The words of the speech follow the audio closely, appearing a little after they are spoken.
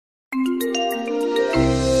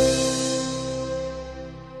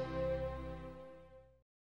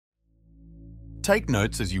take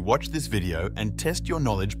notes as you watch this video and test your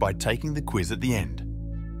knowledge by taking the quiz at the end.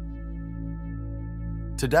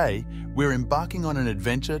 Today, we're embarking on an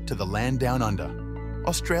adventure to the land down under,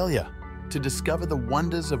 Australia, to discover the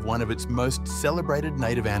wonders of one of its most celebrated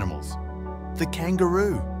native animals, the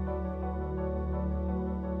kangaroo.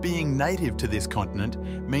 Being native to this continent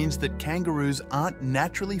means that kangaroos aren't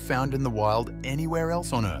naturally found in the wild anywhere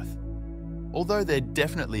else on Earth, although they're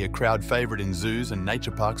definitely a crowd favourite in zoos and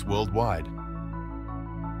nature parks worldwide.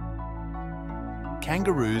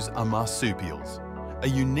 Kangaroos are marsupials, a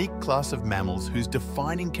unique class of mammals whose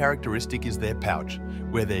defining characteristic is their pouch,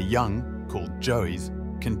 where their young, called joeys,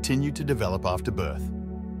 continue to develop after birth.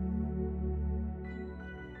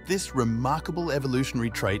 This remarkable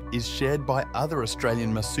evolutionary trait is shared by other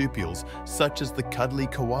Australian marsupials such as the cuddly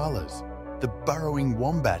koalas, the burrowing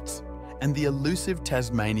wombats, and the elusive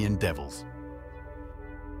Tasmanian devils.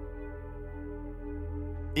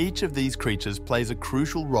 Each of these creatures plays a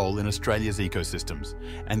crucial role in Australia's ecosystems,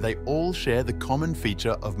 and they all share the common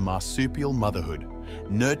feature of marsupial motherhood,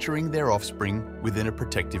 nurturing their offspring within a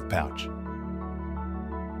protective pouch.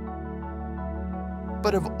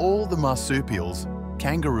 But of all the marsupials,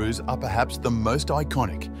 kangaroos are perhaps the most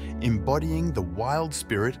iconic, embodying the wild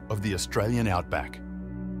spirit of the Australian outback.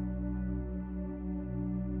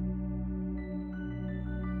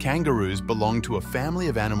 Kangaroos belong to a family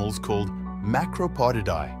of animals called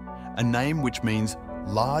Macropodidae, a name which means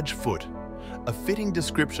large foot, a fitting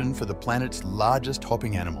description for the planet's largest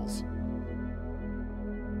hopping animals.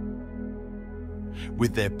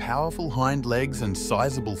 With their powerful hind legs and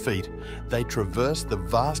sizable feet, they traverse the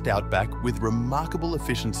vast outback with remarkable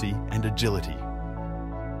efficiency and agility.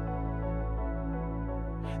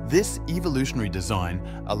 This evolutionary design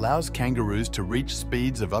allows kangaroos to reach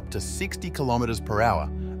speeds of up to 60 kilometers per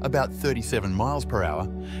hour, about 37 miles per hour,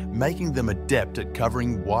 making them adept at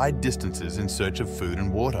covering wide distances in search of food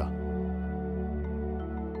and water.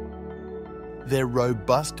 Their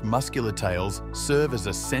robust muscular tails serve as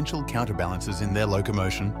essential counterbalances in their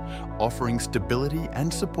locomotion, offering stability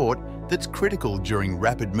and support that's critical during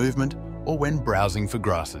rapid movement or when browsing for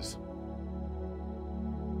grasses.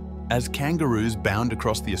 As kangaroos bound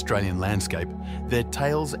across the Australian landscape, their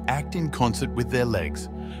tails act in concert with their legs,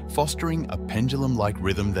 fostering a pendulum-like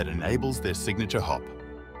rhythm that enables their signature hop.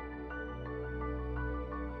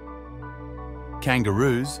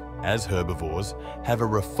 Kangaroos, as herbivores, have a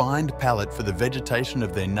refined palate for the vegetation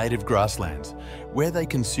of their native grasslands, where they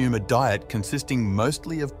consume a diet consisting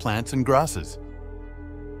mostly of plants and grasses.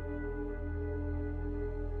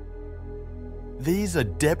 These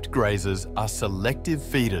adept grazers are selective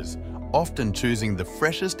feeders, often choosing the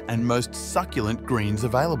freshest and most succulent greens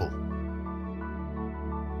available.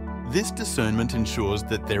 This discernment ensures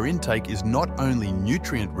that their intake is not only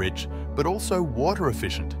nutrient-rich, but also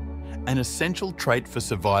water-efficient, an essential trait for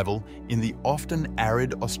survival in the often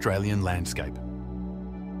arid Australian landscape.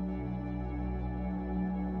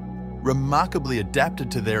 Remarkably adapted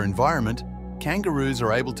to their environment, kangaroos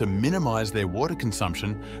are able to minimize their water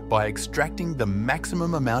consumption by extracting the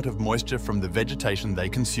maximum amount of moisture from the vegetation they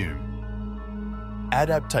consume.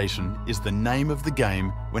 Adaptation is the name of the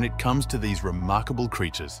game when it comes to these remarkable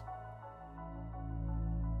creatures.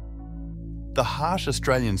 The harsh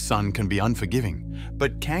Australian sun can be unforgiving,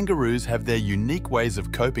 but kangaroos have their unique ways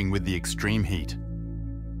of coping with the extreme heat.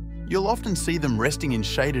 You'll often see them resting in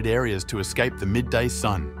shaded areas to escape the midday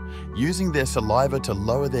sun, using their saliva to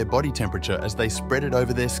lower their body temperature as they spread it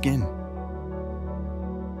over their skin.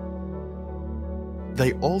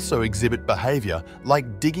 They also exhibit behaviour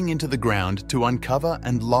like digging into the ground to uncover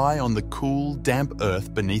and lie on the cool, damp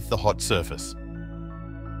earth beneath the hot surface.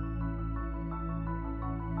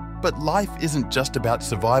 But life isn't just about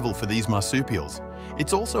survival for these marsupials,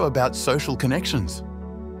 it's also about social connections.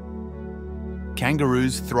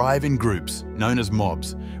 Kangaroos thrive in groups, known as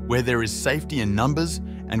mobs, where there is safety in numbers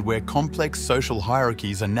and where complex social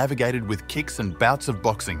hierarchies are navigated with kicks and bouts of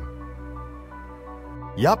boxing.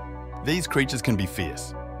 Yup, these creatures can be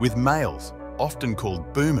fierce, with males, often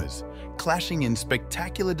called boomers, clashing in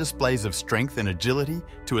spectacular displays of strength and agility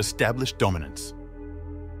to establish dominance.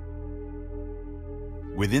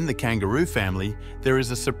 Within the kangaroo family, there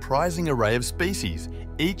is a surprising array of species,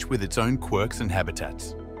 each with its own quirks and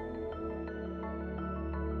habitats.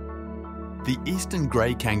 The eastern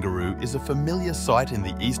grey kangaroo is a familiar sight in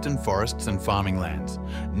the eastern forests and farming lands,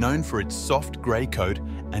 known for its soft grey coat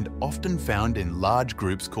and often found in large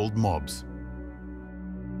groups called mobs.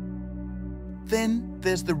 Then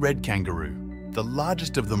there's the red kangaroo, the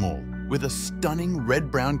largest of them all, with a stunning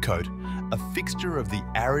red-brown coat, a fixture of the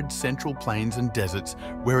arid central plains and deserts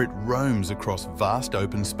where it roams across vast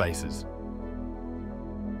open spaces.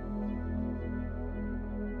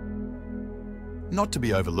 Not to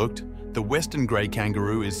be overlooked, the Western Grey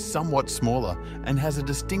Kangaroo is somewhat smaller and has a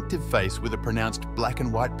distinctive face with a pronounced black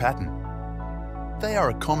and white pattern. They are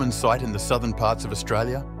a common sight in the southern parts of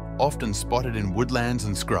Australia, often spotted in woodlands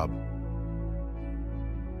and scrub.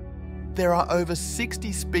 There are over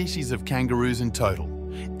 60 species of kangaroos in total,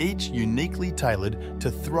 each uniquely tailored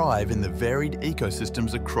to thrive in the varied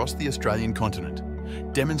ecosystems across the Australian continent,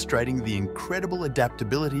 demonstrating the incredible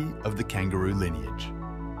adaptability of the kangaroo lineage.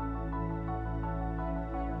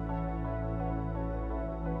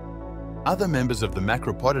 Other members of the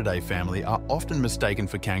Macropodidae family are often mistaken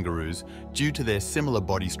for kangaroos due to their similar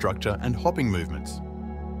body structure and hopping movements.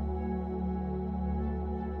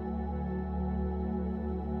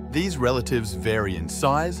 These relatives vary in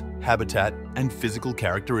size, habitat, and physical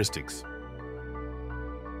characteristics.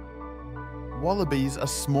 Wallabies are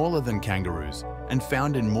smaller than kangaroos and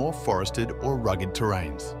found in more forested or rugged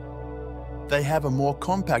terrains. They have a more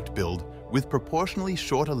compact build with proportionally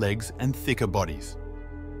shorter legs and thicker bodies.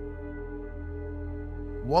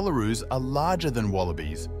 Wallaroos are larger than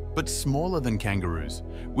wallabies, but smaller than kangaroos,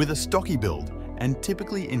 with a stocky build and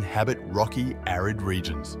typically inhabit rocky, arid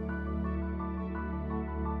regions.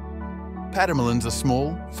 Pademelons are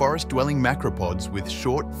small, forest-dwelling macropods with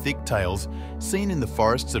short, thick tails seen in the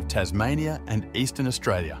forests of Tasmania and eastern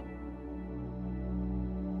Australia.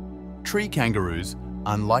 Tree kangaroos,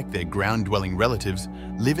 unlike their ground-dwelling relatives,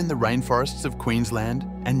 live in the rainforests of Queensland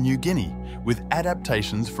and New Guinea with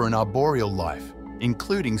adaptations for an arboreal life,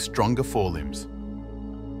 including stronger forelimbs.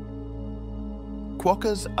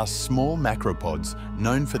 Quokkas are small macropods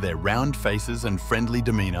known for their round faces and friendly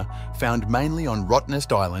demeanour, found mainly on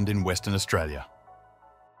Rottnest Island in Western Australia.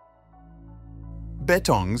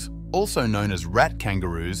 Bettongs, also known as rat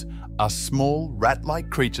kangaroos, are small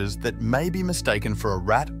rat-like creatures that may be mistaken for a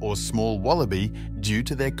rat or small wallaby due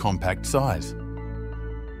to their compact size.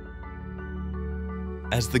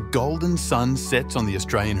 As the golden sun sets on the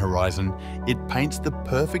Australian horizon, it paints the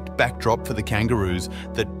perfect backdrop for the kangaroos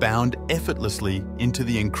that bound effortlessly into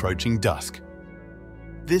the encroaching dusk.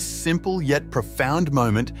 This simple yet profound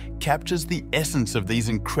moment captures the essence of these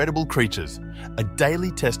incredible creatures, a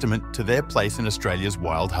daily testament to their place in Australia's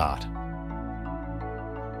wild heart.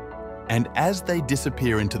 And as they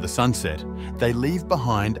disappear into the sunset, they leave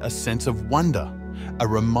behind a sense of wonder, a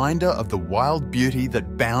reminder of the wild beauty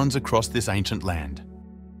that bounds across this ancient land.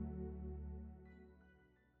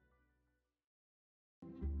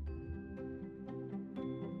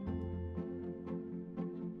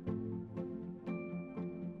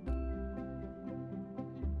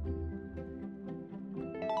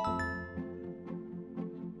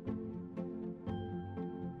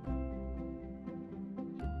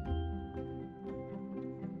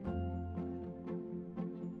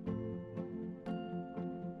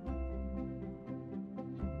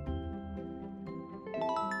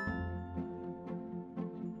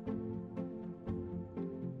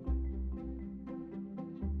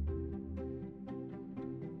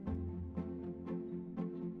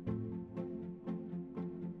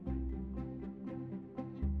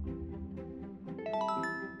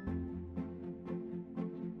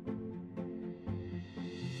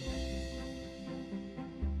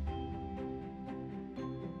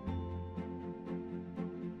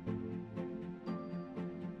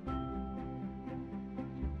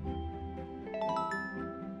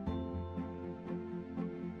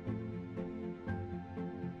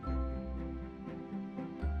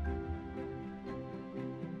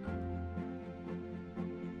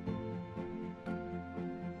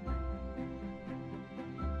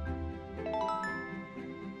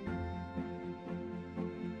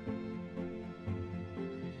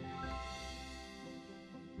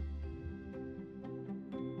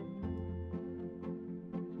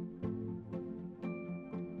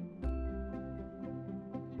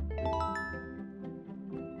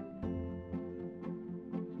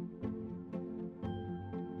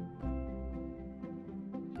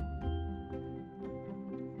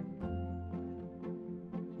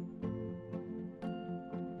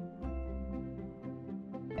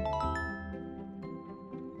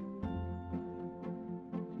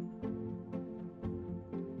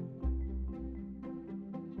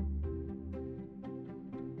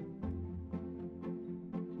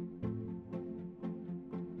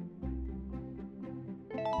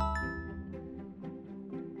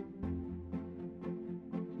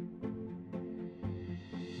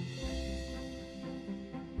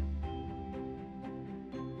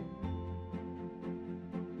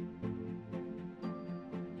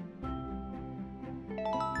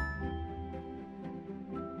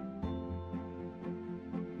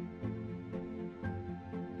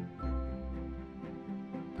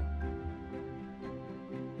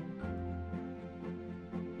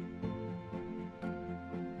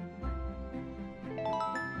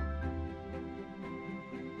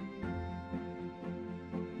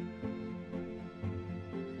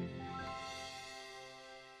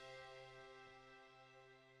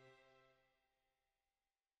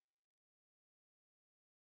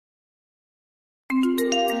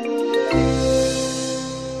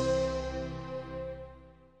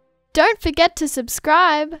 Don't forget to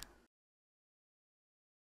subscribe.